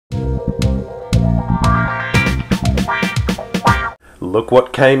Look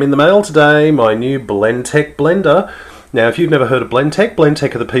what came in the mail today, my new Blendtec Blender. Now if you've never heard of Blendtec,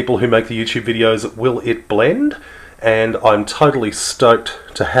 Blendtec are the people who make the YouTube videos Will It Blend? And I'm totally stoked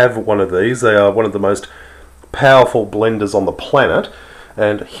to have one of these. They are one of the most powerful blenders on the planet.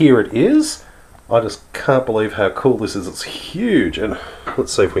 And here it is. I just can't believe how cool this is. It's huge. And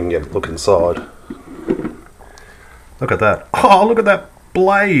let's see if we can get a look inside. Look at that. Oh, look at that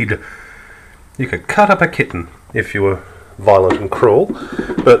blade. You could cut up a kitten if you were violent and cruel.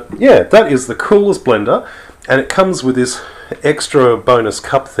 But yeah, that is the coolest blender. And it comes with this extra bonus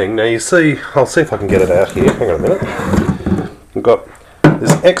cup thing. Now you see, I'll see if I can get it out here. Hang on a minute. We've got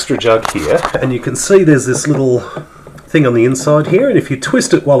this extra jug here, and you can see there's this little thing on the inside here, and if you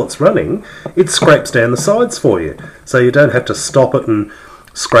twist it while it's running, it scrapes down the sides for you. So you don't have to stop it and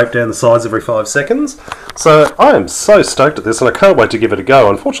scrape down the sides every 5 seconds. So I am so stoked at this, and I can't wait to give it a go.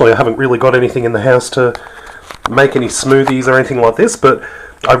 Unfortunately, I haven't really got anything in the house to make any smoothies or anything like this, but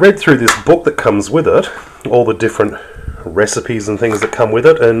I read through this book that comes with it, all the different recipes and things that come with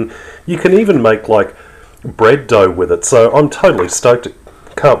it, and you can even make like bread dough with it. So I'm totally stoked.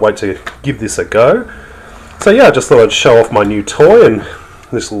 Can't wait to give this a go. So yeah, I just thought I'd show off my new toy, and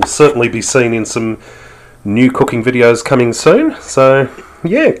this will certainly be seen in some new cooking videos coming soon. So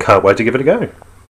yeah, can't wait to give it a go.